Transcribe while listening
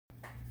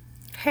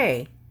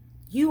Hey,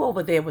 you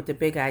over there with the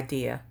big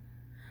idea.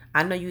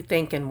 I know you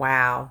thinking,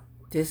 wow,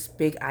 this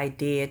big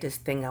idea, this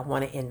thing I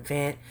want to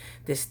invent,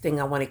 this thing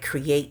I want to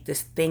create,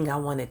 this thing I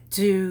want to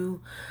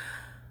do.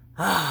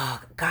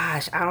 Oh,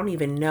 gosh, I don't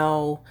even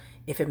know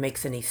if it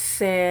makes any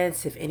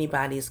sense, if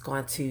anybody's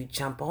going to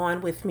jump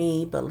on with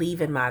me,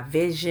 believe in my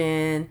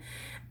vision.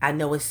 I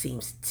know it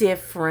seems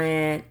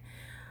different.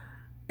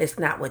 It's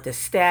not with the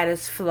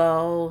status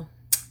flow.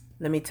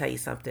 Let me tell you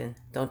something.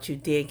 Don't you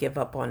dare give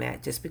up on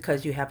that. Just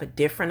because you have a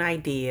different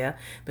idea,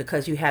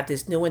 because you have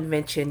this new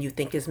invention, you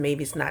think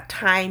it's not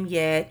time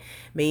yet,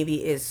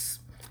 maybe it's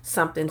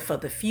something for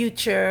the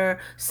future,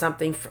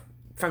 something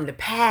from the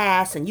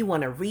past, and you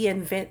want to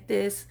reinvent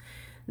this.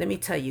 Let me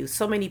tell you,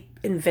 so many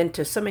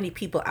inventors, so many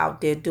people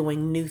out there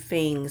doing new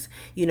things,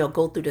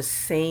 go through the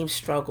same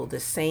struggle, the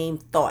same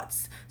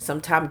thoughts.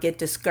 Sometimes get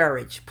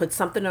discouraged, put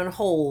something on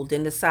hold,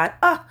 and decide,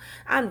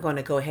 I'm going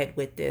to go ahead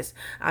with this.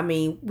 I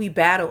mean, we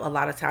battle a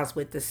lot of times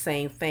with the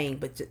same thing,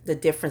 but the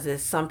difference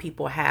is some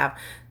people have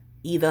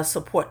either a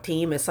support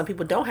team, and some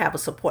people don't have a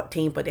support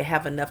team, but they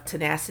have enough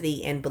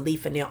tenacity and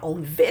belief in their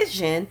own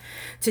vision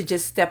to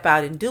just step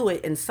out and do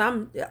it. And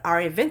some are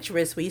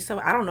adventurous where you say,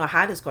 I don't know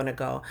how this is going to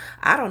go.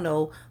 I don't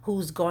know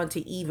who's going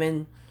to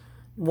even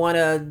want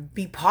to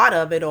be part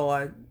of it,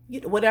 or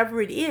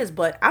whatever it is,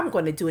 but I'm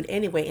going to do it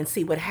anyway and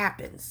see what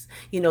happens.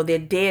 They're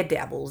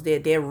daredevils,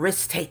 they're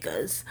risk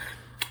takers.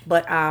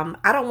 But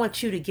I don't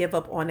want you to give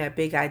up on that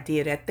big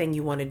idea, that thing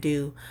you want to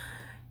do.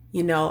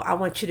 I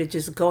want you to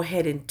just go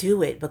ahead and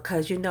do it,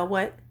 because you know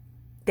what?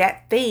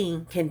 That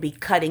thing can be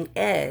cutting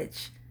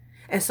edge.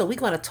 And so we're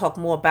going to talk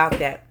more about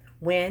that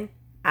when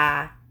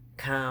I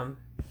come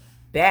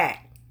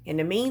back. In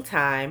the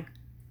meantime,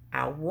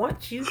 I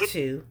want you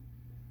to.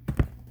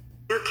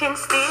 You can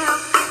still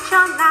get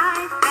your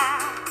life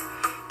back.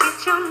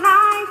 Get your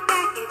life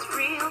back. It's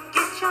real.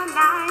 Get your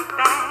life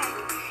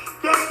back.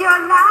 Get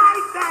your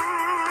life back.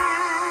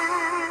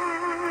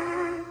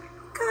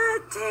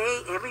 Good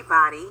day,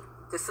 everybody.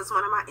 This is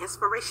one of my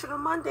Inspirational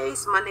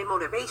Mondays, Monday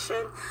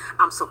Motivation.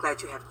 I'm so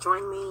glad you have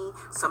joined me.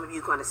 Some of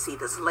you are going to see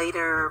this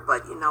later,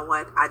 but you know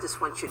what? I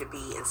just want you to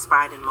be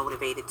inspired and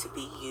motivated to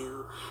be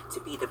you, to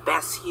be the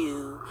best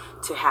you,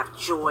 to have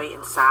joy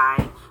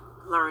inside.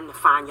 Learn to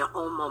find your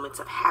own moments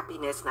of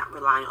happiness, not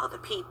relying on other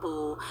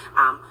people,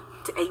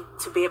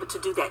 to be able to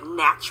do that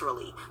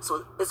naturally.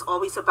 So it's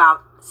always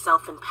about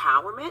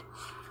self-empowerment,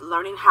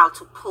 learning how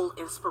to pull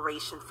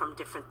inspiration from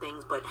different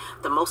things, but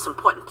the most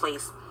important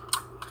place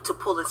to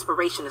pull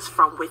inspiration is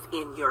from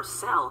within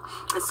yourself.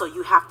 And so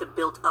you have to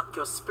build up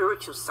your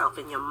spiritual self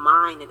and your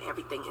mind and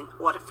everything in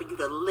order for you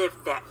to live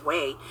that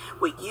way,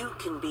 where you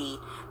can be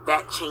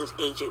that change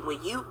agent,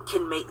 where you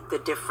can make the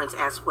difference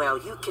as well.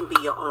 You can be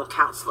your own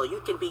counselor,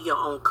 you can be your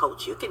own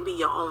coach, you can be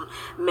your own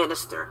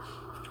minister.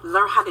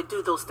 Learn how to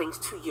do those things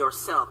to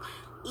yourself.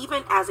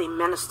 Even as a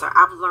minister,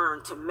 I've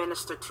learned to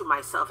minister to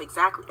myself.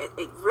 Exactly.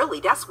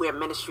 Really, that's where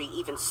ministry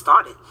even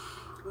started.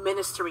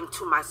 Ministering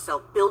to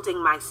myself,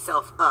 building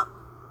myself up.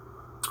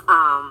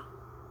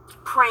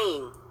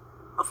 Praying,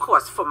 of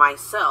course, for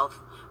myself,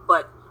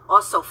 but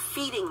also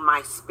feeding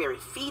my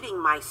spirit,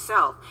 feeding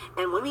myself.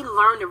 And when we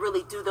learn to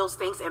really do those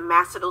things and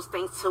master those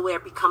things to where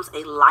it becomes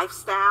a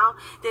lifestyle,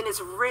 then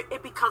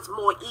it becomes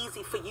more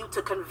easy for you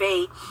to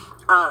convey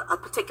a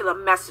particular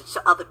message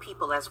to other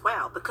people as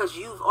well, because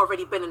you've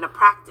already been in the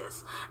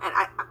practice. And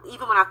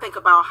even when I think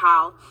about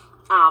how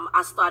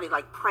I started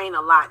like praying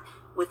a lot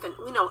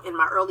in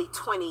my early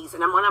 20s,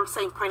 and when I'm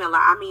saying praying a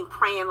lot, I mean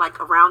praying like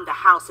around the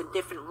house in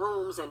different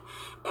rooms, and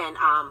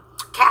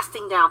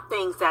casting down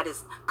things that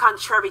is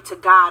contrary to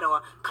God,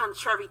 or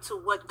contrary to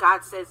what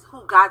God says,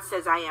 who God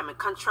says I am, and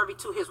contrary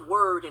to his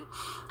word, and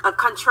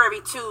contrary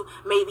to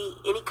maybe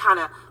any kind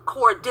of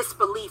core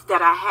disbelief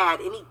that I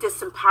had, any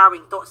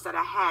disempowering thoughts that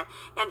I had.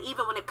 And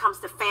even when it comes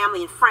to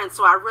family and friends,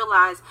 so I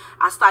realized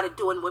I started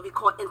doing what we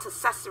call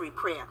intercessory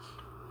prayer,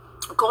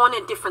 going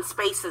in different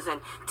spaces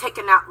and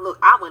taking out, look,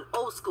 I went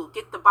old school,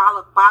 get the bottle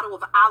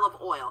of olive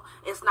oil.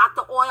 It's not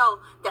the oil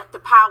that the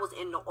power is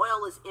in. The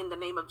oil is in the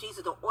name of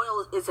Jesus. The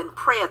oil is in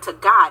prayer to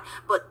God.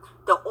 But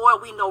the oil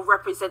we know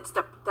represents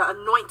the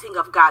anointing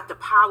of God, the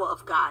power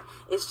of God.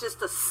 It's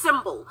just a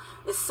symbol.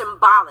 It's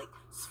symbolic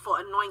for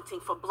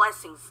anointing, for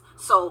blessings.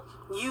 So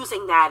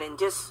using that, and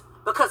just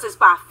because it's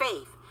by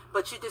faith.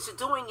 But you're just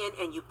doing it,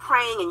 and you're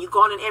praying, and you're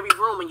going in every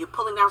room, and you're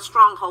pulling down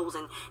strongholds,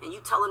 and you're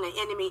telling the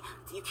enemy,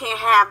 you can't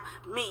have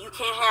me, you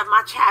can't have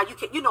my child,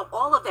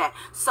 all of that.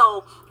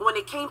 So when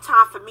it came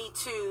time for me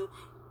to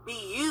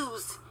be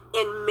used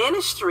in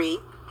ministry,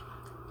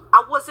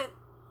 I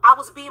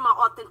was being my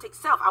authentic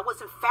self. I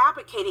wasn't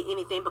fabricating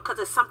anything, because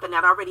it's something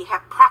that I already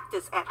had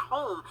practiced at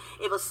home.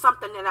 It was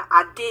something that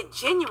I did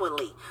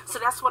genuinely. So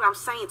that's what I'm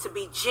saying, to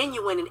be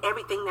genuine in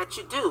everything that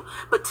you do.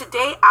 But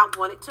today I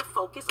wanted to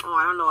focus on,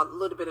 I don't know, a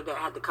little bit of that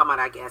had to come out,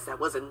 I guess. That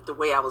wasn't the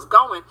way I was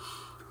going.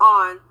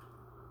 On,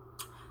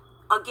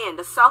 again,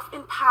 the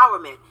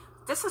self-empowerment.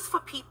 This is for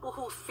people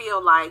who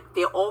feel like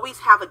they always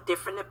have a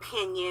different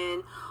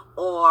opinion,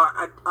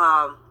 or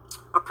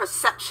a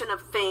perception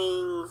of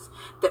things,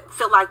 that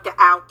feel like the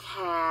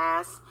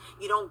outcast.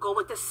 You don't go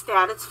with the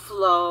status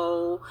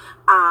flow.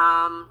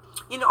 Are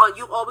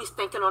you always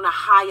thinking on a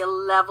higher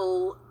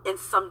level in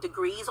some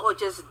degrees or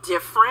just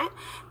different?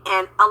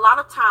 And a lot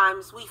of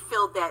times we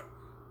feel that,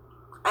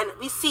 and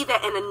we see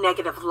that in a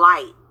negative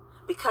light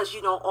because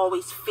you don't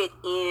always fit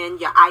in.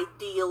 Your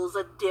ideals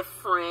are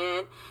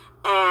different.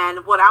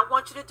 And what I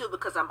want you to do,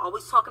 because I'm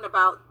always talking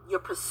about your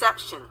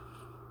perception,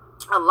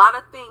 a lot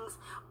of things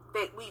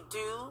that we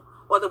do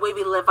or the way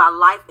we live our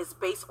life is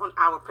based on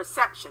our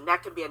perception.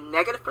 That could be a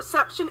negative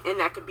perception and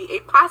that could be a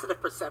positive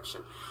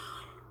perception.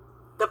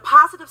 The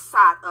positive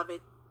side of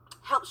it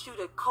helps you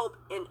to cope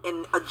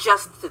and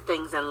adjust to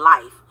things in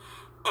life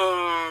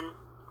and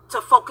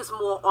to focus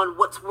more on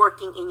what's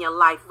working in your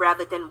life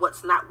rather than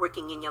what's not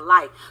working in your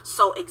life.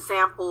 So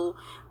example,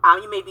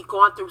 you may be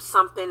going through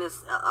something,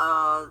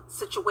 a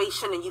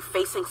situation, and you're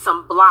facing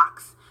some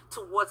blocks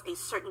towards a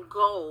certain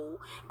goal.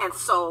 And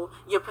so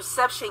your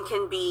perception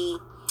can be,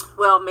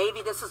 well,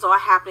 maybe this is all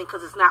happening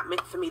because it's not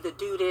meant for me to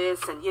do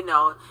this. And,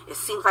 it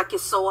seems like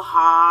it's so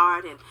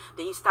hard. And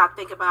then you start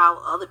thinking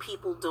about other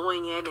people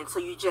doing it. And so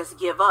you just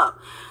give up.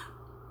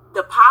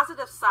 The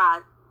positive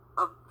side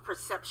of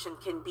perception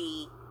can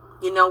be,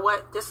 you know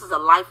what, this is a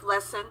life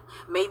lesson.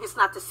 Maybe it's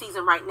not the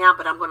season right now,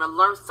 but I'm going to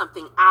learn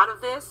something out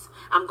of this.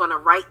 I'm going to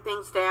write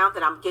things down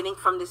that I'm getting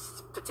from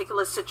this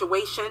particular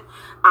situation.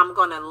 I'm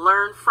going to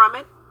learn from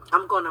it.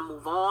 I'm going to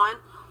move on.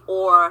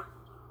 Or,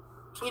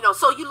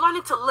 so you're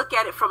learning to look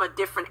at it from a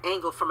different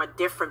angle, from a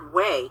different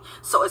way.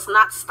 So it's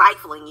not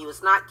stifling you.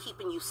 It's not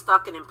keeping you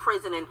stuck and in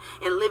prison and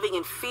living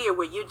in fear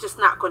where you're just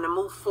not going to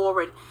move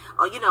forward.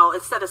 Or,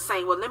 instead of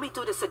saying, well, let me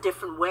do this a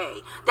different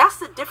way. That's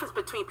the difference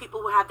between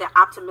people who have that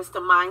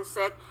optimistic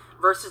mindset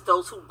versus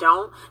those who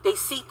don't. They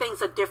see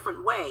things a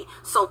different way.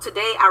 So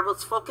today I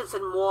was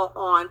focusing more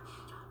on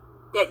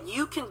that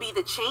you can be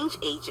the change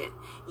agent.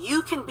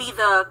 You can be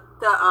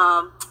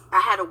I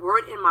had a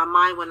word in my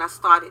mind when I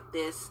started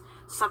this,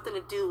 something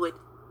to do with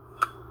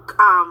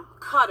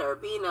cutter,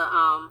 being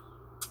I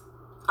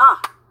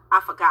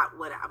forgot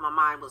what my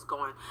mind was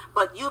going.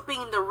 But you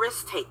being the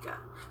risk taker.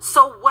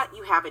 So what,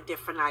 you have a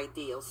different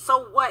ideal.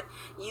 So what,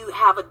 you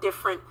have a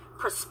different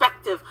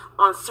perspective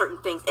on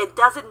certain things. It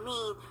doesn't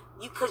mean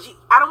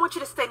I don't want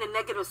you to stay in a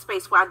negative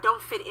space where I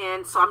don't fit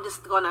in, so I'm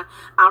just going to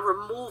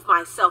remove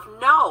myself.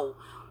 No.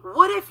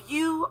 What if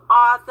you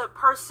are the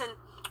person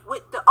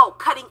with the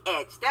cutting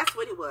edge? That's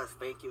what it was.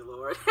 Thank you,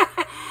 Lord.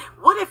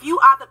 What if you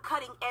are the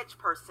cutting edge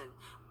person?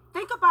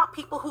 Think about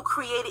people who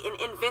created and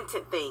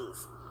invented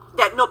things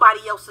that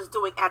nobody else is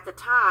doing at the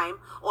time,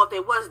 or if they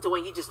was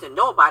doing, you just didn't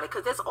know about it.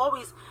 Because there's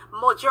always,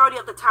 majority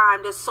of the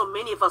time, there's so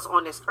many of us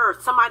on this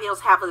earth. Somebody else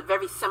have a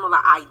very similar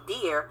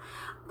idea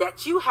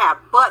that you have,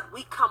 but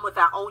we come with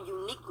our own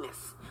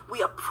uniqueness.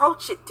 We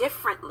approach it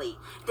differently.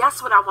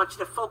 That's what I want you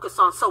to focus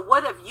on. So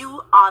what if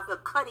you are the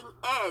cutting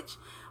edge?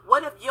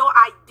 What if your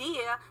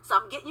idea, so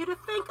I'm getting you to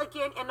think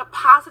again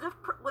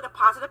with a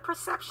positive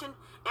perception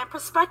and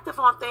perspective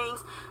on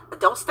things.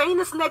 Don't stay in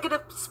this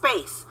negative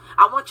space.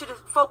 I want you to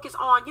focus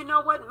on,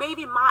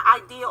 maybe my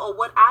idea or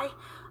what I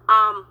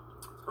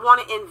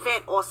want to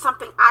invent or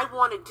something I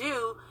want to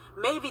do.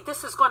 Maybe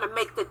this is going to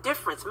make the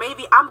difference.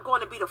 Maybe I'm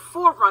going to be the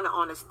forerunner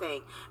on this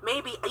thing.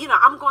 Maybe,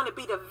 I'm going to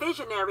be the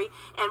visionary.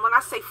 And when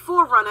I say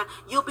forerunner,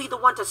 you'll be the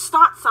one to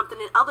start something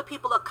and other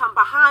people will come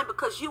behind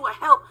because you will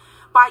help.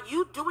 By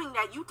you doing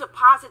that, you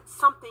deposit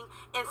something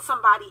in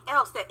somebody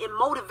else that it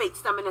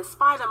motivates them and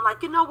inspires them.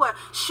 Like, you know what?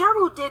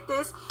 Cheryl did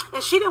this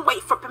and she didn't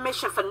wait for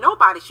permission for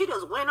nobody. She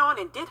just went on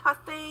and did her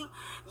thing.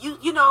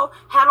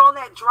 Had all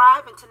that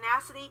drive and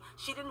tenacity.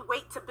 She didn't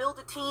wait to build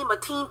a team. A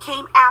team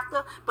came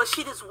after, but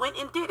she just went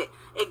and did it.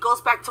 It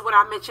goes back to what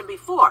I mentioned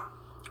before.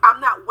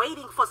 I'm not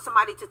waiting for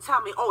somebody to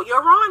tell me, oh,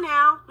 you're on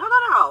now.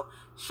 No.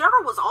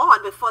 Cheryl was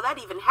on before that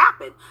even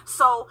happened.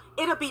 So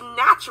it'll be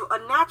a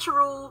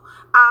natural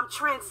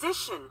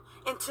transition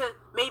into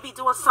maybe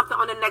doing something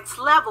on the next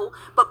level.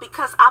 But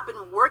because I've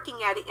been working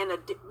at it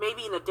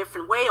maybe in a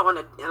different way, on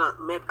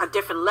a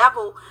different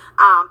level,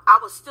 I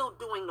was still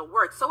doing the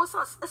work. So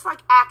it's like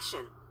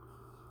action.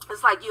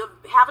 It's like you're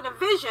having a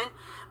vision,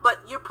 but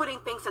you're putting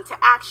things into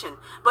action.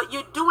 But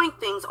you're doing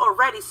things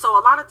already. So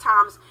a lot of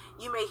times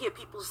you may hear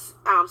people,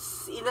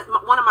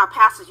 one of my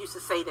pastors used to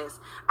say this,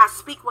 I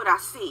speak what I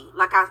see.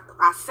 Like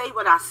I say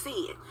what I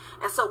see it.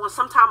 And so when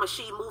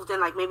she moved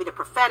in like maybe the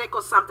prophetic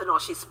or something, or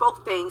she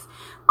spoke things,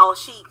 or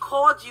she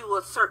called you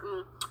a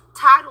certain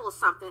title or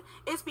something,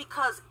 it's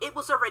because it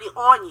was already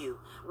on you.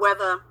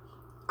 Whether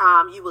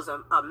you was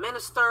a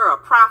minister, or a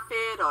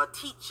prophet, or a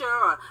teacher,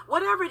 or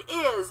whatever it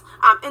is.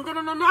 And then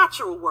in the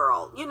natural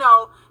world,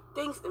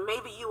 things,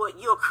 maybe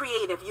you're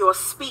creative, you're a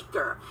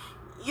speaker,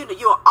 you're an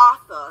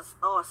author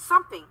or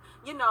something,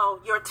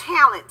 your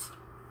talent.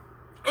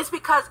 It's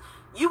because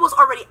you was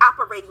already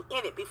operating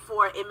in it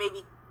before it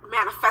maybe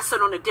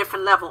manifested on a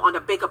different level, on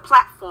a bigger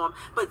platform,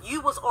 but you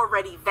was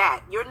already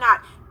that. You're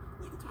not,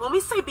 when we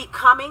say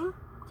becoming,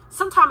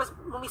 sometimes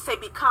when we say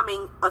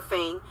becoming a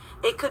thing,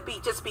 it could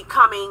be just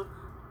becoming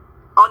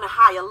on a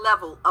higher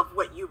level of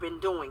what you've been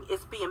doing.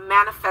 It's being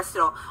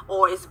manifested,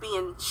 or it's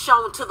being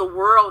shown to the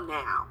world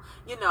now.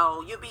 You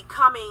know, you're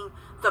becoming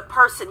the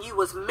person you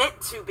was meant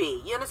to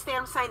be. You understand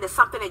what I'm saying? There's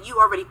something that you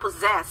already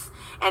possess,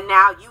 and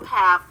now you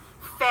have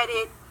fed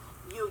it.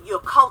 You're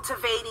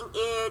cultivating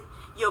it.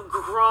 You're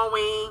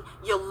growing.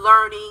 You're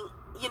learning,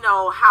 you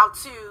know, how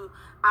to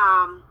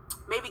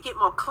maybe get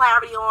more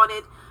clarity on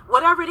it.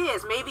 Whatever it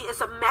is, maybe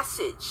it's a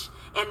message.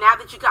 And now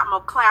that you got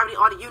more clarity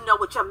on it, you know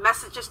what your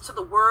message is to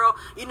the world.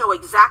 You know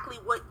exactly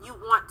what you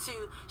want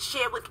to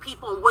share with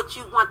people and what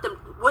you want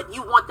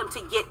them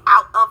to get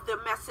out of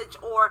their message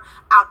or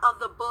out of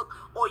the book.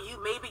 Or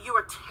maybe you're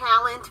a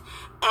talent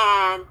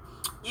and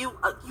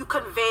you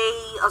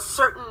convey a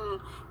certain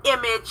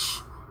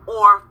image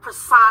or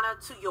persona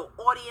to your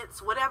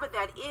audience. Whatever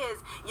that is,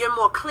 you're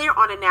more clear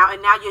on it now,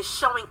 and now you're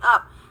showing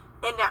up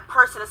in that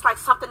person. It's like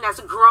something that's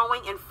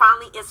growing and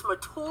finally it's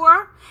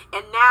mature,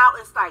 and now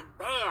it's like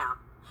bam.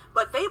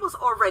 But they was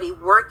already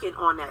working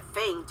on that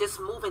thing, just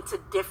moving to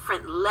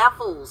different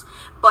levels.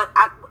 But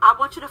I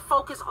want you to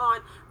focus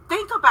on,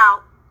 think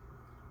about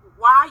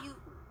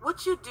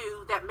what you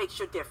do that makes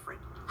you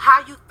different.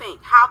 How you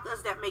think, how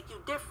does that make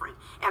you different?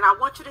 And I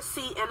want you to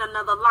see in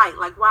another light,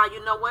 like, wow,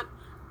 you know what?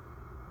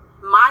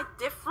 My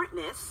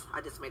differentness,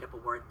 I just made up a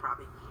word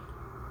probably,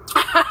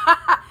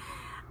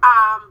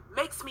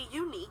 makes me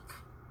unique.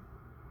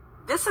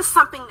 This is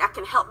something that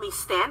can help me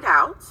stand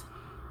out.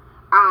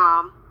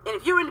 And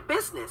if you're in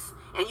business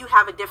and you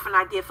have a different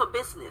idea for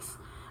business,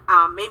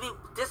 maybe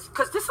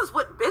because this is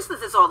what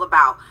business is all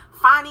about.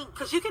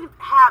 Because you can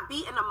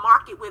be in a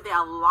market where there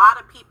are a lot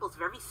of people, it's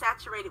very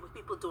saturated with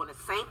people doing the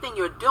same thing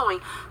you're doing.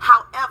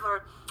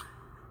 However,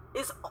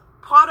 it's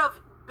part of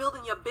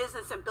building your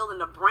business and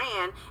building a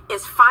brand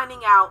is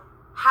finding out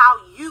how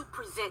you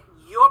present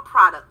your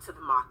product to the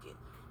market,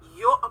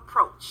 your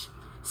approach.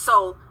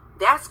 So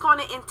that's going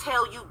to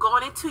entail you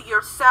going into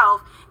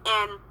yourself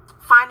and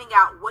finding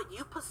out what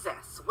you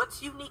possess,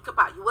 what's unique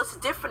about you, what's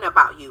different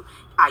about you.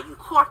 Are you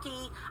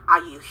quirky?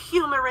 Are you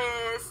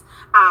humorous?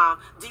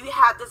 Do you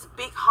have this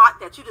big heart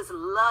that you just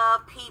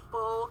love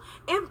people?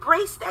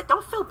 Embrace that.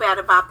 Don't feel bad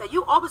about that.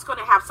 You're always going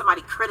to have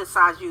somebody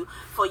criticize you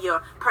for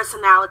your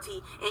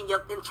personality and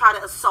try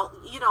to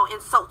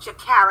insult your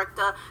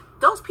character.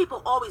 Those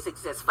people always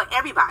exist for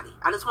everybody.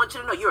 I just want you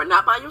to know you're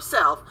not by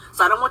yourself.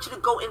 So I don't want you to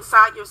go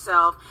inside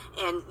yourself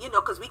and,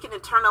 because we can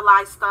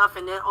internalize stuff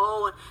and then,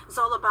 it's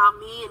all about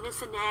me and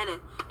this and that.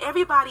 And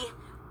everybody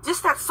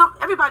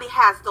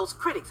has those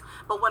critics.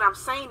 But what I'm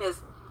saying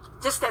is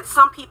just that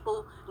some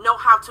people know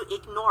how to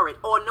ignore it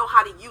or know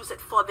how to use it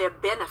for their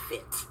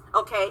benefit.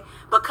 Okay?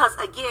 Because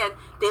again,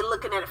 they're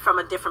looking at it from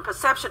a different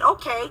perception.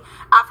 Okay,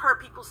 I've heard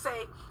people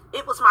say,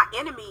 it was my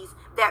enemies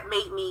that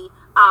made me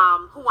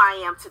who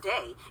I am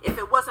today. If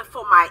it wasn't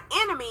for my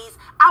enemies,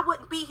 I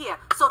wouldn't be here.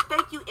 So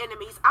thank you,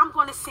 enemies. I'm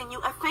going to send you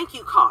a thank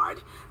you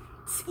card.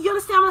 You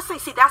understand what I'm saying?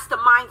 See, that's the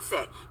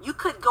mindset. You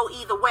could go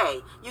either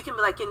way. You can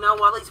be like,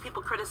 all these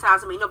people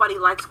criticizing me. Nobody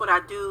likes what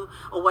I do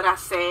or what I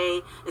say.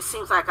 It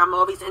seems like I'm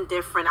always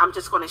indifferent. I'm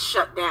just going to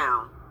shut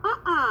down.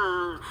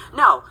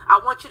 No, I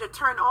want you to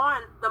turn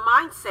on the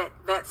mindset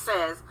that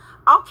says,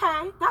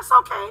 okay, that's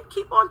okay.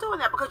 Keep on doing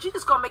that because you're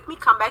just going to make me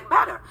come back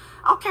better.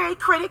 Okay,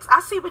 critics, I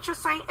see what you're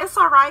saying. It's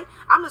all right.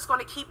 I'm just going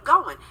to keep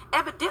going.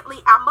 Evidently,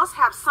 I must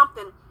have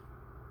something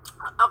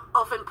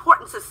of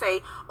importance to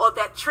say or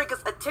that triggers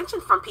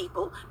attention from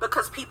people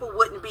because people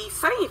wouldn't be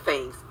saying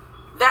things.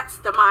 That's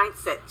the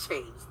mindset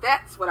change.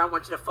 That's what I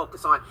want you to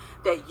focus on.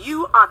 That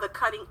you are the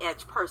cutting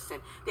edge person.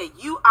 That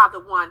you are the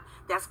one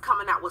that's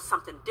coming out with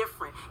something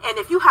different. And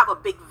if you have a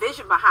big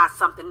vision behind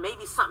something,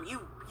 maybe something you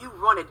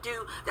want to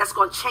do that's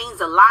going to change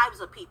the lives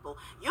of people,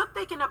 you're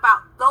thinking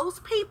about those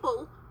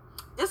people.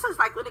 This is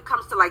like when it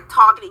comes to like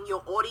targeting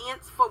your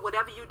audience for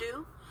whatever you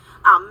do.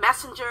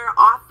 Messenger,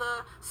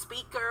 author,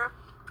 speaker,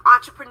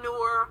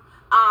 entrepreneur,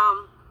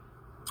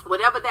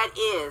 whatever that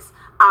is.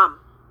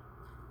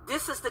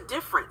 This is the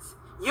difference.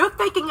 You're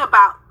thinking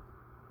about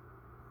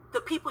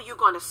the people you're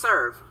going to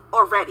serve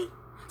already.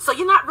 So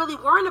you're not really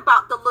worrying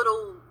about the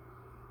little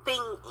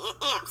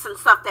amps and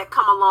stuff that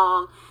come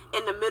along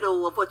in the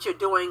middle of what you're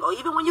doing, or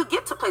even when you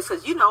get to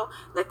places,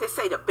 like they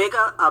say, a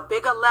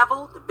bigger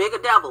level, the bigger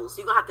devils,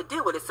 you're going to have to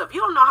deal with it. So if you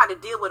don't know how to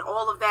deal with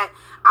all of that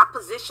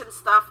opposition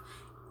stuff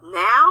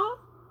now,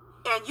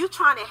 and you're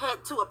trying to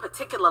head to a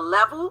particular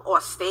level or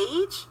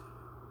stage,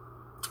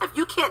 if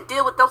you can't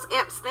deal with those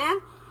amps then,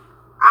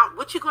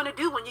 what you going to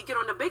do when you get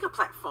on the bigger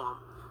platform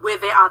where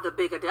there are the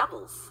bigger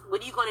devils?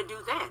 What are you going to do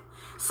then?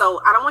 So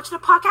I don't want you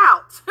to punk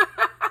out.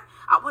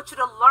 I want you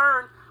to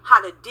learn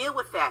how to deal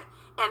with that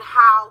and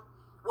how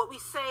what we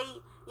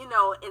say, in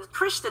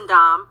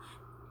Christendom,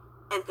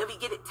 and if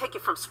we take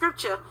it from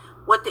scripture,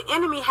 what the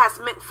enemy has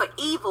meant for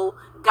evil,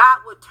 God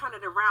would turn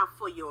it around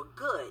for your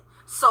good.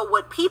 So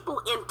what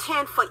people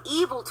intend for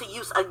evil to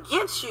use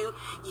against you,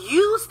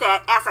 use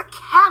that as a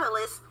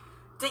catalyst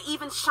to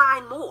even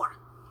shine more.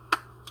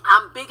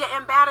 I'm bigger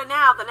and badder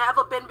now than I've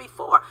ever been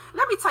before.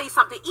 Let me tell you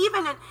something.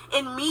 Even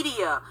in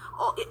media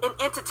or in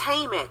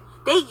entertainment,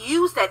 they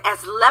use that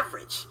as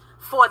leverage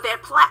for their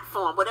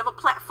platform, whatever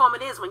platform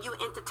it is. When you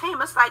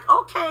entertain, it's like,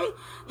 okay,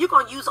 you're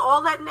going to use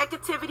all that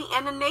negativity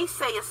and the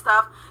naysayer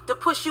stuff to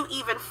push you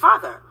even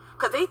further.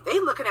 Because they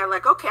looking at it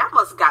like, okay, I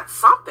must have got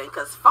something.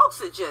 Because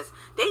folks are just,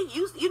 they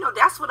use,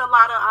 that's what a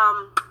lot of,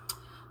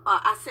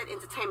 I said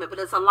entertainment, but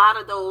there's a lot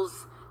of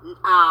those,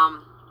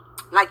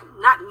 like,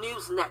 not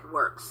news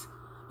networks.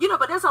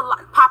 But there's a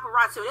lot,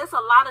 paparazzi, there's a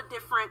lot of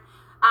different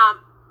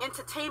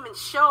entertainment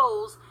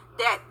shows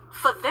that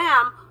for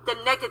them, the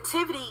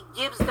negativity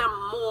gives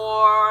them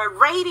more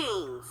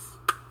ratings.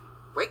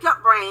 Wake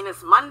up, brain.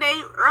 It's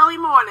Monday, early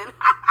morning.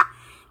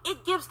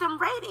 It gives them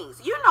ratings.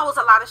 There's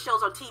a lot of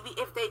shows on TV.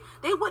 If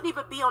they wouldn't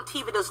even be on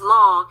TV this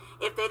long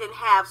if they didn't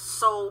have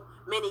so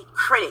many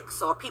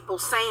critics or people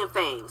saying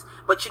things.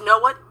 But you know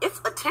what? It's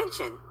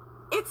attention.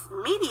 It's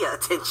media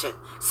attention.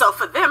 So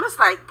for them, it's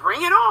like,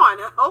 bring it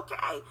on.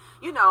 Okay.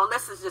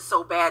 Unless it's just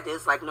so bad that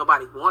it's like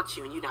nobody wants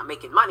you and you're not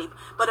making money.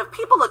 But if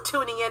people are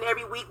tuning in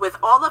every week with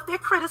all of their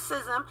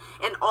criticism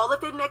and all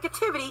of their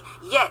negativity,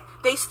 yet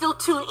they still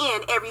tune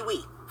in every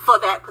week for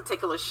that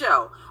particular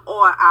show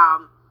or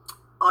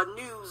a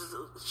news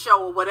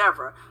show or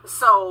whatever.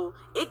 So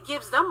it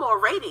gives them more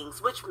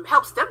ratings, which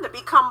helps them to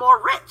become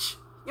more rich.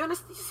 You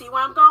understand? You see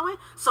where I'm going?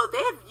 So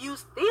they've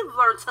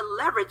learned to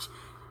leverage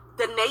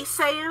the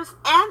naysayers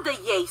and the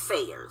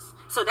yay-sayers.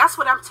 So that's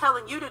what I'm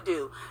telling you to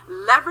do.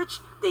 Leverage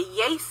the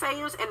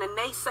yay-sayers and the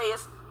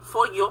naysayers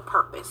for your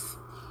purpose.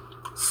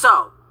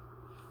 So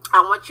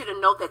I want you to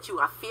know that you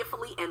are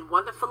fearfully and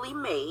wonderfully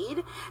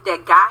made,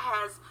 that God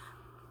has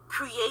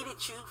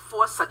created you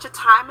for such a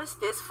time as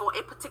this, for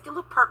a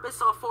particular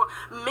purpose or for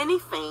many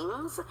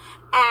things. And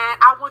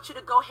I want you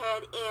to go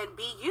ahead and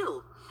be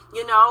you,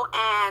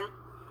 and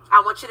I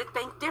want you to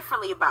think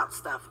differently about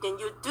stuff. Then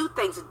you do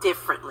things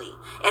differently,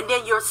 and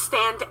then you'll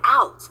stand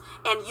out,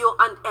 and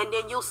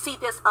then you'll see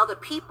there's other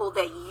people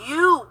that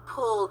you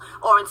pull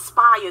or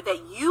inspire,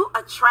 that you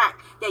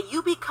attract, that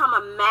you become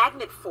a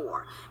magnet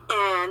for,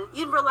 and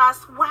you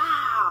realize,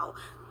 wow,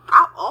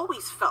 I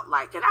always felt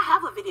like, and I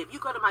have a video. If you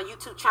go to my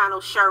YouTube channel,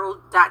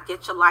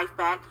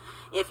 Cheryl.GetYourLifeBack,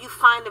 if you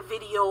find a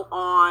video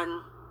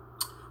on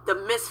the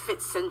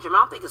misfit syndrome. I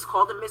don't think it's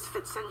called the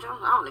misfit syndrome.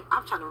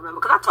 I'm trying to remember,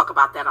 because I talk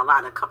about that a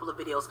lot in a couple of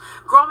videos.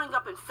 Growing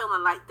up and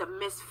feeling like the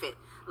misfit,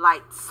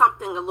 like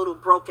something a little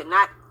broken,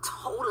 not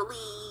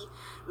totally,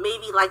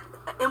 maybe like,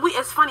 and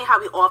it's funny how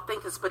we all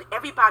think this, but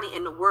everybody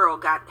in the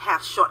world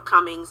have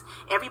shortcomings.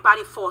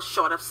 Everybody falls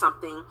short of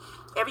something.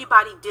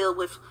 Everybody deal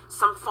with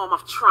some form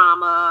of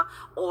trauma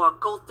or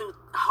go through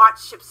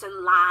hardships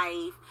in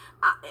life.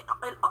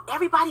 And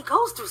everybody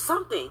goes through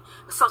something.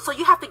 So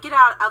you have to get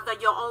out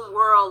of your own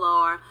world,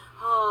 or,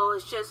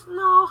 it's just,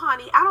 no,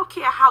 honey, I don't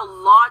care how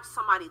large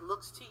somebody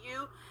looks to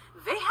you.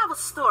 They have a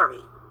story.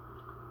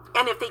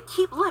 And if they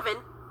keep living,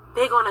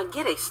 they're going to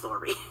get a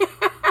story.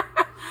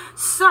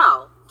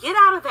 So get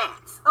out of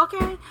that,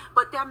 okay?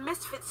 But that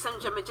misfit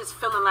syndrome is just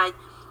feeling like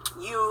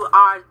you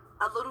are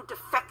a little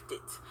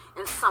defected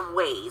in some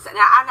ways. And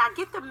I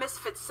get the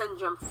misfit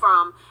syndrome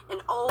from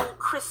an old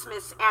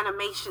Christmas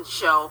animation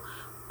show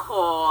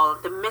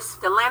called The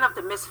Land of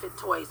the Misfit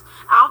Toys.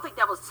 I don't think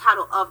that was the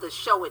title of the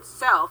show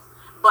itself,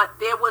 but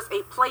there was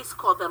a place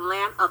called the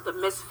Land of the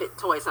Misfit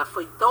Toys. Now,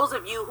 for those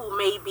of you who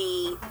may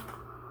be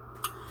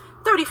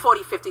 30,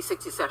 40, 50,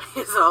 60, 70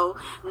 years old,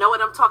 know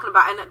what I'm talking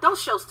about. And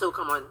those shows still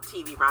come on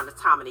TV around the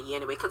time of the year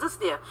anyway, because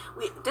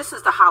this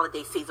is the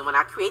holiday season. When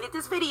I created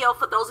this video,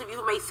 for those of you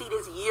who may see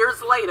this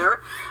years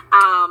later,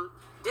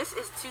 this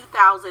is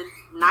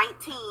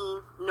 2019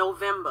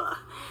 November.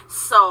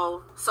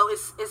 So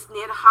it's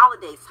near the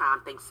holidays time.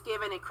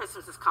 Thanksgiving and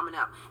Christmas is coming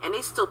up, and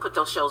they still put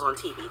those shows on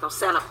TV, those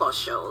Santa Claus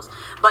shows.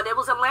 But there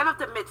was a Land of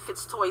the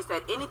Misfits Toys,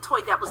 that any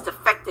toy that was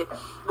defected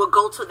would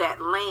go to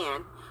that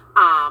land.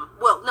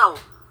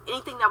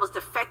 Anything that was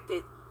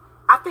defected,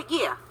 I think,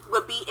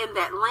 would be in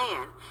that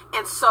land.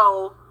 And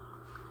so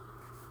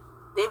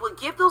they would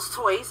give those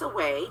toys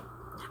away.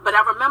 But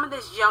I remember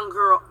this young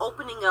girl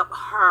opening up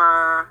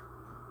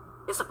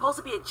it's supposed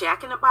to be a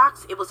Jack in the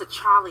Box. It was a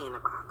Charlie in the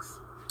Box,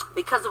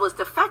 because it was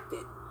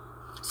defected.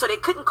 So they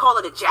couldn't call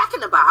it a Jack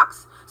in the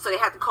Box, so they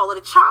had to call it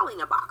a Charlie in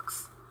the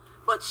Box.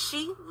 But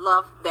she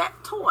loved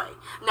that toy.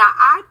 Now,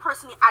 I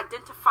personally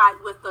identified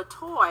with the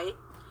toy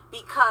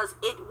because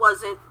it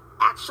wasn't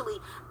actually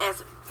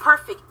as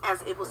perfect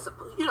as it was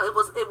supposed.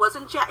 It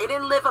wasn't Jack. It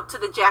didn't live up to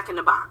the Jack in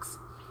the Box.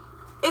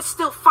 It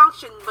still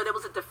functioned, but it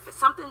was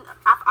something.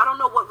 I don't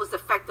know what was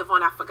defective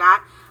on. I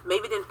forgot.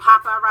 Maybe it didn't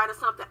pop out right or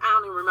something. I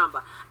don't even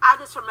remember. I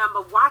just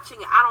remember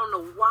watching it. I don't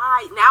know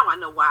why. Now I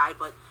know why.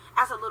 But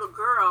as a little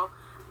girl,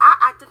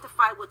 I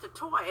identified with the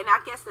toy, and I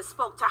guess it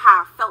spoke to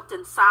how I felt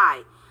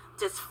inside.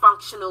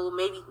 Dysfunctional,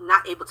 maybe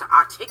not able to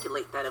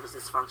articulate that it was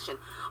dysfunction.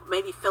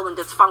 Maybe feeling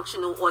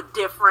dysfunctional or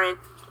different.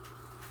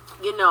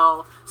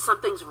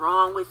 Something's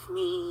wrong with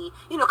me,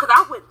 because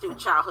I went through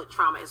childhood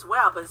trauma as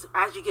well. But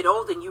as you get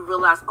older and you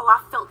realize,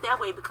 I felt that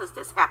way because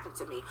this happened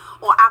to me,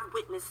 or I've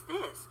witnessed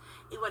this,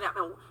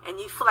 and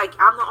you feel like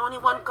I'm the only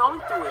one going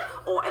through it,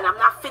 and I'm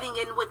not fitting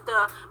in with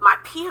my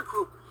peer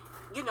group,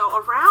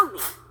 around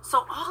me.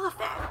 So all of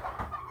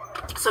that.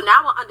 So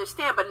now I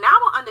understand, but now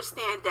I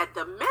understand that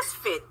the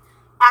misfit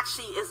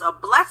actually is a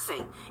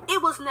blessing.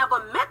 It was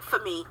never meant for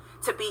me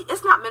to be,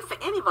 it's not meant for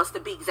any of us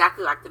to be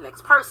exactly like the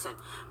next person.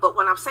 But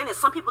what I'm saying is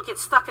some people get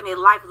stuck in their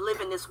life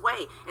living this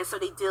way. And so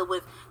they deal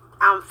with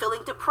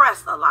feeling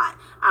depressed a lot,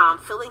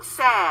 feeling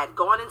sad,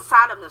 going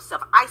inside of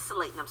themselves,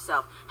 isolating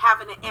themselves,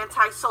 having an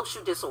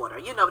antisocial disorder.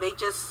 They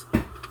just,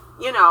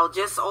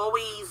 just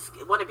always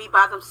want to be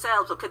by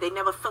themselves because they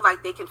never feel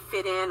like they can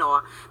fit in,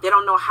 or they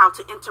don't know how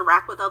to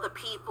interact with other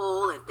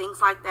people and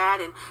things like that.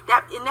 And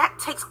that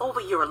takes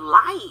over your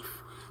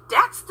life.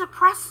 That's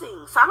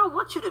depressing. So I don't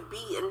want you to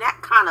be in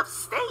that kind of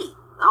state.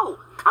 No,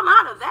 come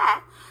out of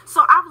that.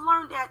 So I've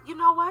learned that, you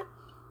know what?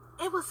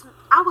 I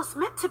was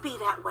meant to be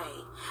that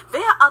way.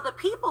 There are other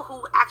people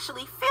who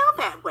actually feel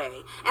that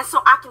way. And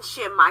so I can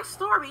share my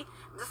story,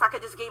 just like I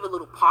just gave a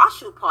little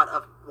partial part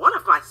of one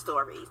of my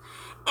stories,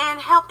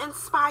 and help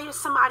inspire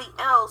somebody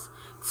else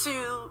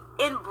to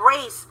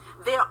embrace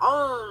their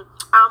own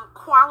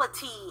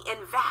quality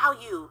and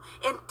value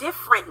and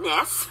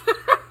differentness.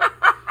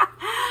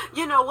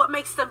 What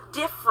makes them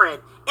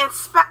different, and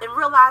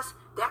realize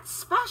that's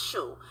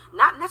special.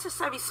 Not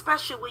necessarily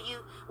special when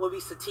we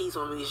used to tease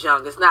when we was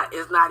young. It's not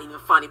even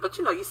funny. But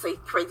you say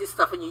crazy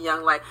stuff when you're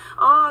young, like,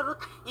 oh,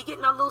 look, you're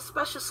getting a little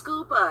special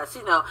school bus,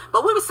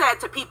 But we would say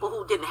it to people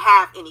who didn't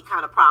have any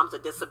kind of problems or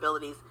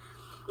disabilities,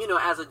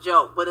 as a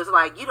joke. But it's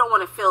like, you don't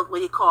want to feel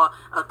what you call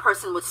a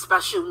person with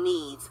special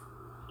needs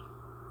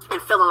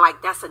and feeling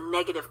like that's a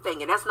negative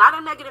thing. And that's not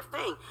a negative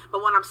thing.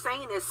 But what I'm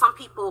saying is some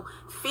people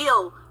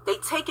feel they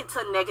take it to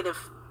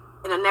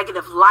in a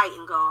negative light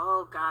and go,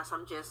 oh gosh,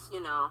 I'm just,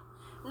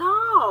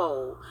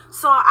 no.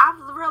 So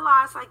I've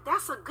realized like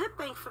that's a good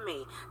thing for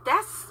me.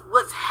 That's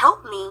what's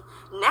helped me.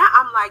 Now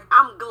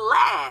I'm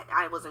glad.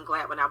 I wasn't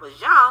glad when I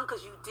was young,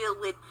 because you deal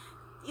with,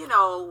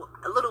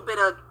 a little bit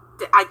of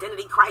the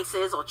identity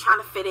crisis, or trying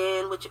to fit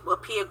in with a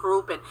peer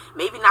group, and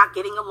maybe not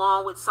getting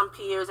along with some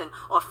peers,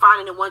 or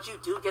finding the ones you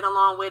do get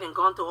along with, and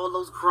going through all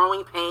those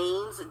growing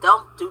pains.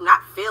 Do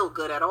not feel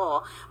good at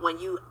all when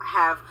you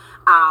have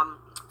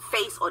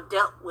faced or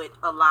dealt with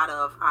a lot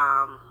of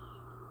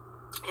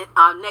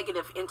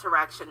negative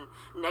interaction,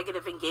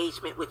 negative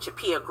engagement with your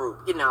peer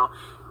group.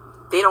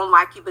 They don't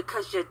like you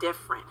because you're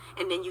different.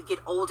 And then you get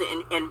older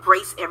and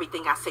embrace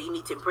everything I say you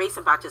need to embrace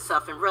about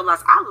yourself, and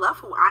realize I love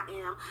who I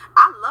am.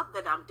 I love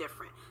that I'm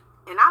different.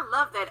 And I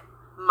love that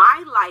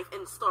my life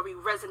and story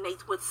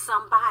resonates with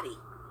somebody.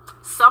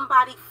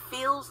 Somebody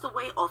feels the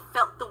way or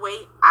felt the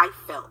way I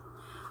felt,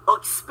 or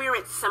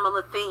experienced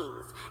similar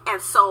things. And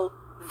so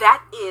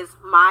that is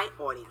my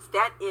audience.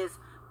 That is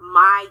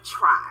my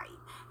tribe,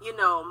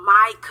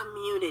 my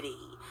community.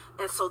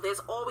 And so there's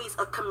always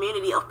a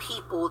community of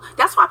people.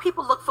 That's why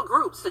people look for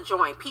groups to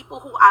join. People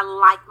who are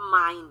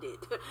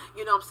like-minded.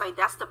 You know what I'm saying?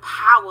 That's the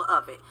power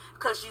of it.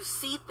 Because you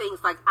see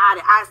things like eye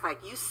to eye. It's like,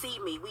 you see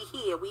me. We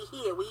here.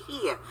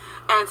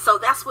 And so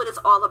that's what it's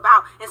all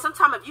about. And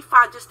sometimes if you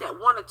find just that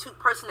one or two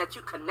person that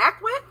you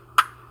connect with,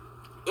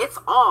 it's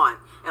on.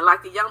 And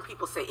like the young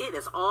people say, it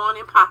is on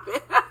and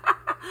popping.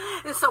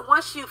 And so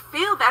once you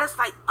feel that, it's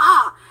like,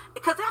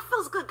 because that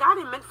feels good. God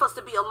didn't meant for us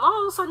to be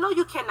alone. So no,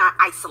 you cannot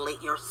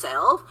isolate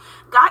yourself.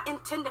 God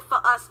intended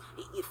for us.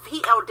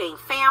 He ordained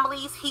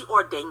families. He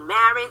ordained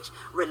marriage,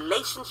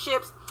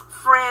 relationships,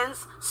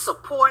 friends,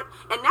 support.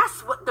 And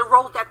that's what the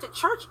role that the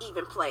church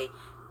even played.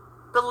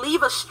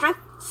 Believers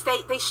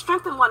they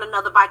strengthen one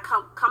another by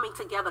coming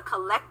together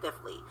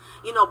collectively.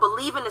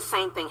 Believing the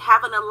same thing,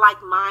 having a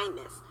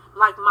like-mindedness.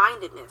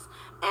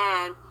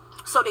 And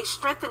so they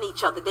strengthen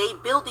each other. They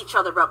build each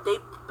other up. They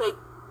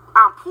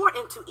pour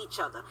into each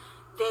other.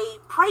 They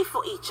pray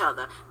for each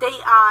other. They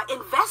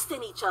invest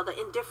in each other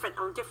in different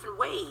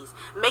ways.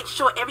 Make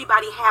sure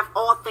everybody have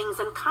all things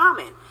in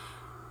common.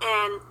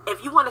 And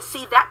if you want to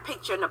see that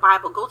picture in the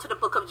Bible, go to the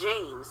book of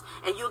James,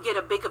 and you'll get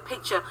a bigger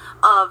picture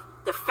of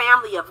the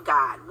family of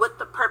God, what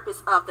the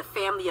purpose of the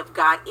family of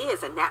God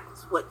is. And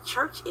that's what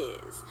church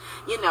is,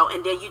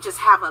 and then you just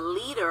have a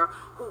leader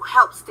who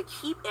helps to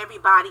keep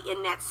everybody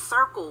in that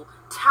circle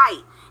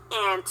tight,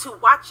 and to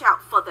watch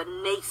out for the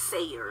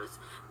naysayers,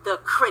 the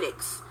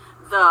critics,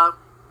 the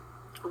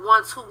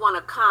ones who want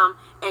to come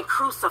and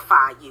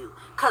crucify you,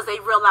 because they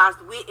realize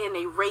we're in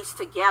a race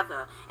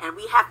together and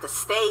we have to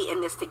stay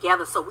in this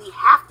together. So we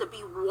have to be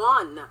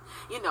one,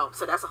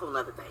 so that's a whole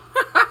other thing.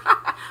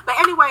 But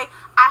anyway,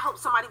 I hope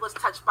somebody was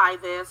touched by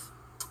this.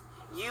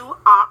 You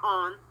are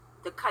on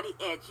the cutting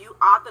edge. You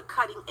are the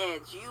cutting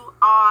edge. You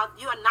are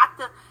not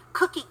the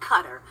cookie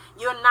cutter.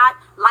 You're not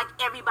like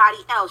everybody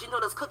else.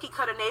 Those cookie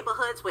cutter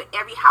neighborhoods where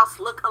every house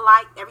look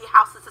alike, every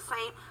house is the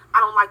same. I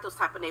don't like those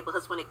type of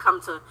neighborhoods when it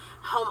comes to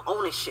home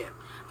ownership.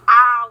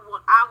 I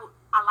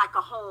like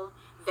a home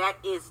that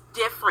is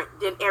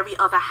different than every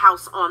other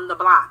house on the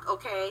block.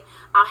 Okay,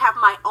 I have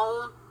my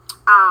own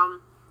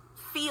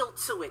feel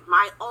to it,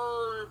 my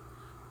own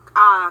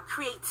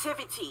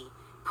creativity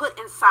put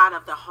inside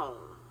of the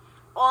home.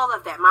 All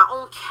of that, my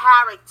own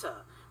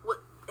character.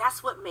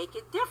 That's what make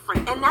it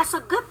different, and that's a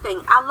good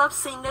thing. I love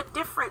seeing the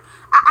different.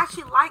 I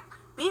actually like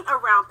being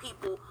around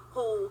people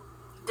who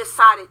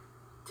decided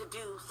to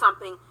do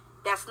something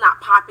that's not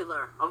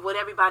popular or what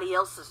everybody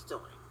else is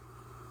doing.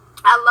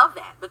 I love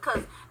that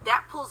because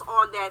that pulls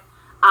on that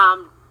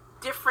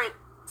difference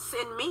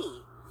in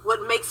me.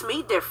 What makes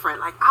me different?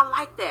 Like, I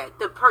like that.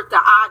 The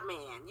odd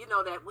man,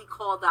 that we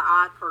call the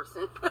odd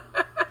person.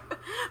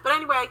 But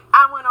anyway,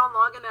 I went on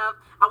long enough.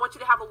 I want you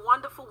to have a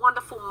wonderful,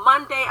 wonderful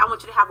Monday. I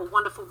want you to have a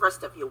wonderful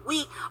rest of your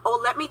week. Oh,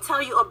 let me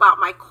tell you about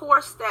my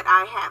course that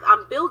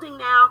I'm building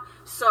now.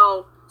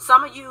 So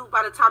some of you,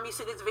 by the time you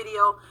see this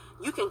video,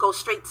 you can go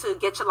straight to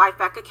Get Your Life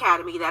Back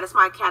Academy. That is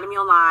my academy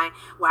online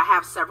where I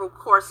have several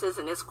courses,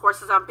 and there's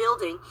courses I'm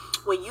building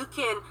where you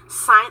can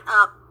sign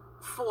up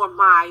for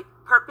my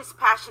Purpose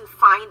Passion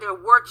Finder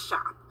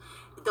workshop.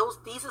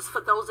 These is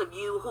for those of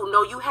you who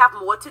know you have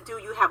more to do.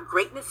 You have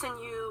greatness in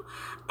you,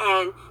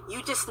 and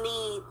you just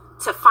need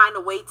to find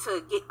a way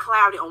to get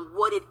clarity on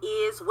what it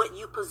is, what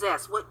you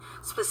possess, what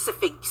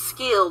specific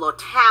skill or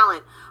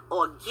talent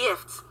or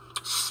gift,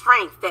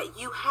 strength that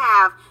you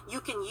have, you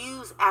can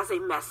use as a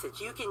message,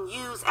 you can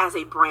use as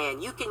a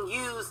brand, you can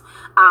use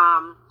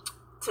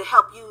to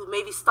help you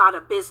maybe start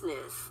a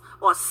business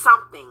or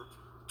something,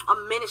 a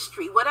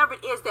ministry, whatever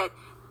it is that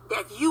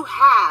you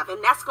have,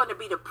 and that's going to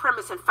be the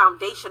premise and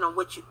foundation on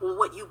what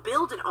you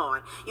build it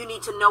on. You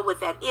need to know what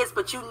that is,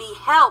 but you need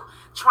help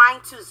trying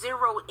to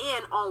zero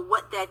in on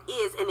what that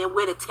is and then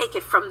where to take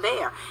it from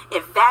there.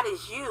 If that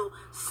is you,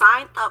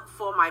 sign up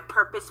for my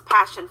Purpose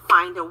Passion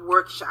Finder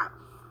workshop.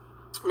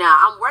 Now,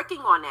 I'm working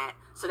on that.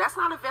 So that's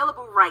not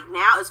available right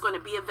now. It's going to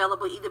be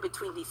available either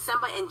between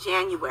December and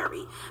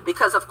January.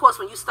 Because, of course,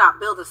 when you start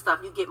building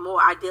stuff, you get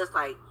more ideas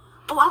like,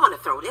 oh, I want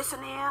to throw this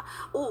in there.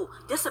 Oh,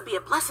 this would be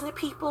a blessing to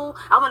people.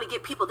 I want to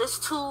give people these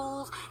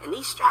tools and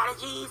these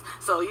strategies.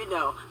 So,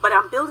 but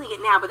I'm building it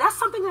now. But that's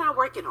something that I'm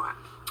working on.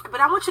 But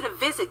I want you to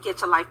visit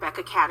Get Your Life Back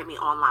Academy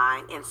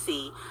online and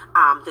see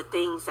the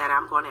things that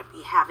I'm going to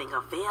be having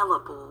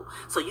available.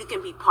 So you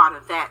can be part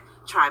of that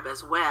tribe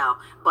as well.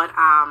 But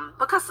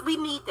because we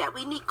need that.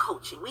 We need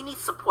coaching. We need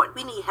support.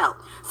 We need help.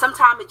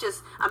 Sometimes it's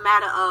just a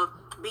matter of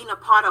being a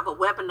part of a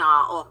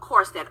webinar or a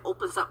course that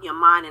opens up your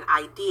mind and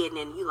idea, and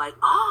then you like,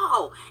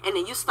 oh, and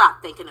then you stop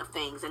thinking of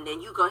things, and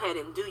then you go ahead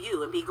and do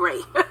you and be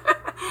great.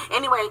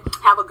 Anyway,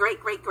 have a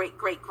great, great, great,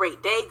 great,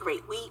 great day,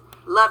 great week.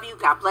 Love you.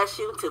 God bless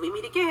you. Until we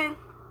meet again.